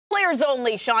players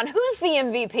only, Sean. Who's the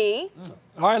MVP?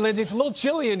 All right, Lindsay, it's a little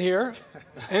chilly in here.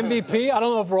 MVP, I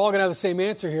don't know if we're all going to have the same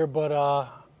answer here, but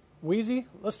Weezy,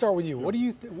 let's start with you. What do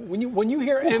you when you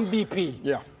hear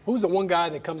MVP, who's the one guy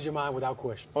that comes to your mind without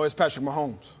question? Oh, it's Patrick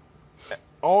Mahomes.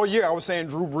 All year I was saying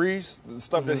Drew Brees, the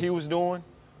stuff that he was doing,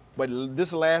 but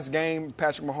this last game,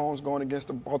 Patrick Mahomes going against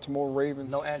the Baltimore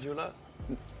Ravens. No Andrew Luck.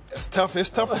 It's tough. It's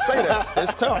tough to say that.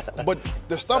 It's tough. But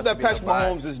the stuff that Patrick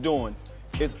Mahomes is doing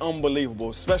is unbelievable,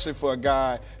 especially for a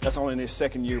guy that's only in his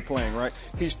second year playing, right?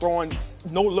 He's throwing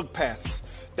no-look passes.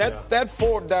 That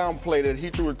fourth down play that he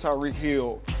threw to Tyreek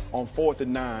Hill on 4th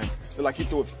and 9, like he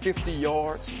threw it 50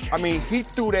 yards. I mean, he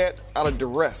threw that out of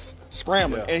duress,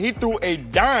 scrambling, and he threw a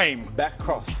dime.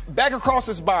 Back across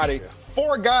his body.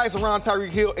 4 guys around Tyreek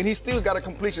Hill, and he still got a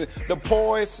completion. The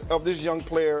poise of this young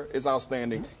player is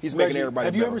outstanding. He's making everybody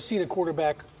Have you better. ever seen a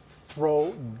quarterback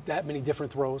throw that many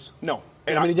different throws? No.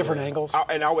 And that many different angles?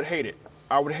 And I would hate it.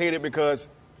 I would hate it because,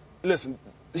 listen,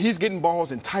 he's getting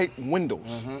balls in tight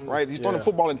windows, right? He's throwing the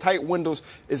football in tight windows,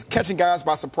 is catching guys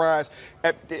by surprise.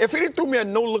 If he threw me a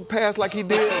no-look pass like he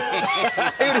did,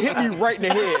 it would have hit me right in the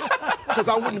head because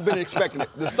I wouldn't have been expecting it.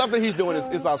 The stuff that he's doing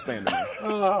is outstanding.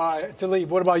 All right, Talib,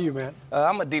 what about you, man?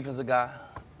 I'm a defensive guy,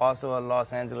 also a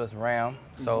Los Angeles Ram.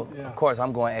 So, of course,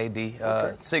 I'm going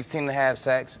AD. 16 and a half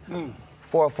sacks,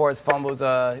 4 forced fumbles,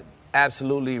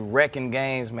 absolutely wrecking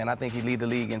games, man. I think he lead the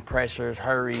league in pressures,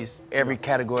 hurries, every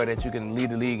category that you can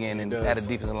lead the league in and at a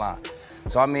defensive line.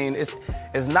 So, I mean,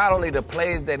 it's not only the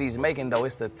plays that he's making, though,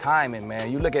 it's the timing, man.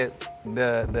 You look at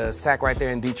the sack right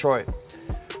there in Detroit.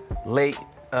 Late,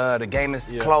 the game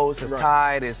is close, it's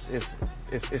tied,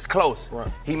 it's close. Right.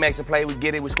 He makes a play, we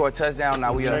get it, we score a touchdown.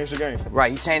 Now we changed the game.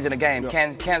 Right, he's changing the game.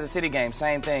 Kansas City game,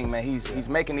 same thing, man. He's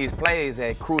making these plays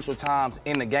at crucial times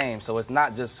in the game. So it's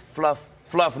not just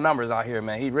fluff numbers out here,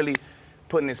 man. He really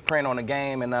putting his print on the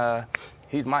game, and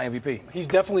he's my MVP. He's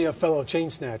definitely a fellow chain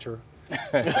snatcher.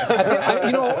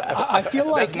 I feel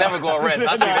like that's never going to rest.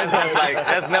 I see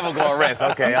that's never going to rest.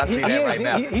 Okay, I see that right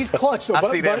now. He's clutch. Though,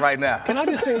 I see that right now. Can I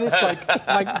just say this?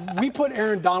 Like we put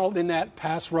Aaron Donald in that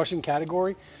pass rushing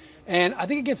category, and I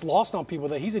think it gets lost on people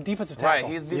that he's a defensive tackle.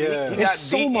 Right, he got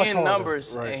so much DN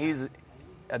numbers, and he's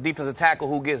a defensive tackle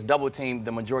who gets double teamed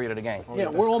the majority of the game. Yeah,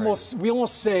 we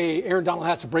almost say Aaron Donald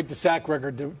has to break the sack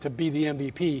record to be the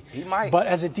MVP. He might. But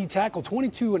as a D tackle,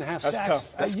 22 and a half sacks.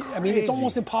 Tough. That's I mean, it's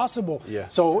almost impossible. Yeah.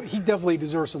 So he definitely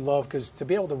deserves some love because to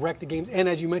be able to wreck the games, and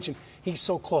as you mentioned, he's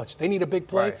so clutch. They need a big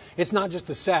play. Right. It's not just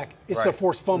the sack; it's the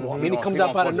forced fumble. I mean, he comes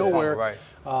up out of nowhere. Right.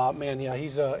 Man, yeah,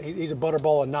 he's a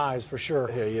butterball of knives for sure.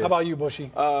 Yeah, he is. How about you,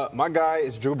 Bushy? My guy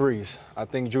is Drew Brees. I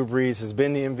think Drew Brees has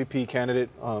been the MVP candidate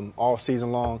all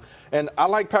season long. And I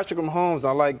like Patrick Mahomes.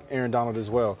 I like Aaron Donald as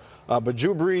well. But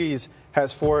Drew Brees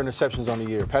has 4 interceptions on the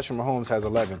year. Patrick Mahomes has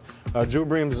 11. Drew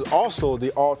Brees is also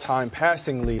the all-time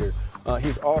passing leader.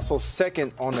 He's also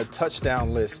second on the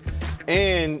touchdown list.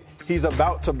 And he's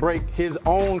about to break his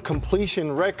own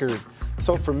completion record.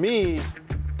 So for me,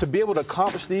 to be able to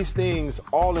accomplish these things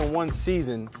all in one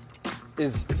season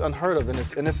is unheard of,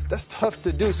 and that's tough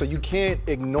to do. So you can't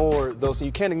ignore those.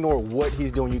 You can't ignore what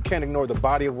he's doing. You can't ignore the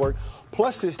body of work.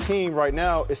 Plus, his team right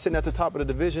now is sitting at the top of the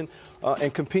division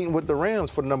and competing with the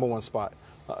Rams for the #1 spot.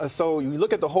 So you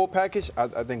look at the whole package.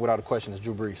 I think without a question, it's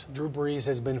Drew Brees. Drew Brees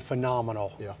has been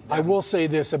phenomenal. Yeah. I will say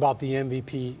this about the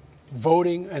MVP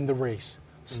voting and the race.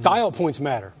 Style points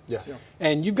matter. Yes. Yeah.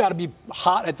 And you've got to be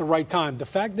hot at the right time. The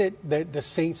fact that the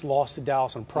Saints lost to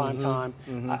Dallas on prime time,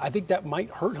 I think that might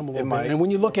hurt him a little bit. And when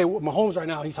you look at Mahomes right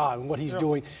now, he's hot and what he's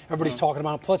doing. Everybody's talking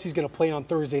about him. Plus, he's going to play on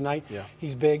Thursday night. Yeah.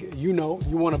 He's big. You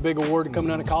won a big award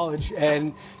coming out of college.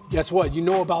 And guess what? You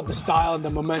know about the style and the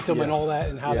momentum and all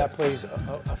that and how that plays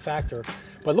a factor.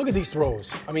 But look at these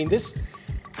throws. I mean,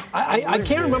 I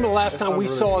can't remember the last time we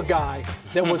saw a guy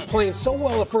that was playing so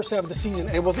well the first half of the season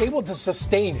and was able to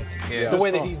sustain it the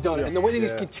way that he's done it and the way that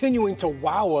he's continuing to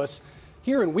wow us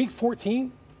here in Week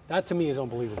 14. That to me is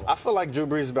unbelievable. I feel like Drew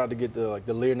Brees is about to get the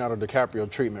Leonardo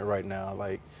DiCaprio treatment right now.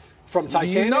 Like from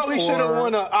Titanic. You know he should have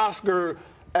won an Oscar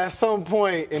at some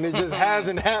point, and it just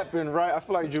hasn't happened, right? I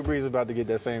feel like Drew Brees is about to get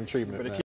that same treatment.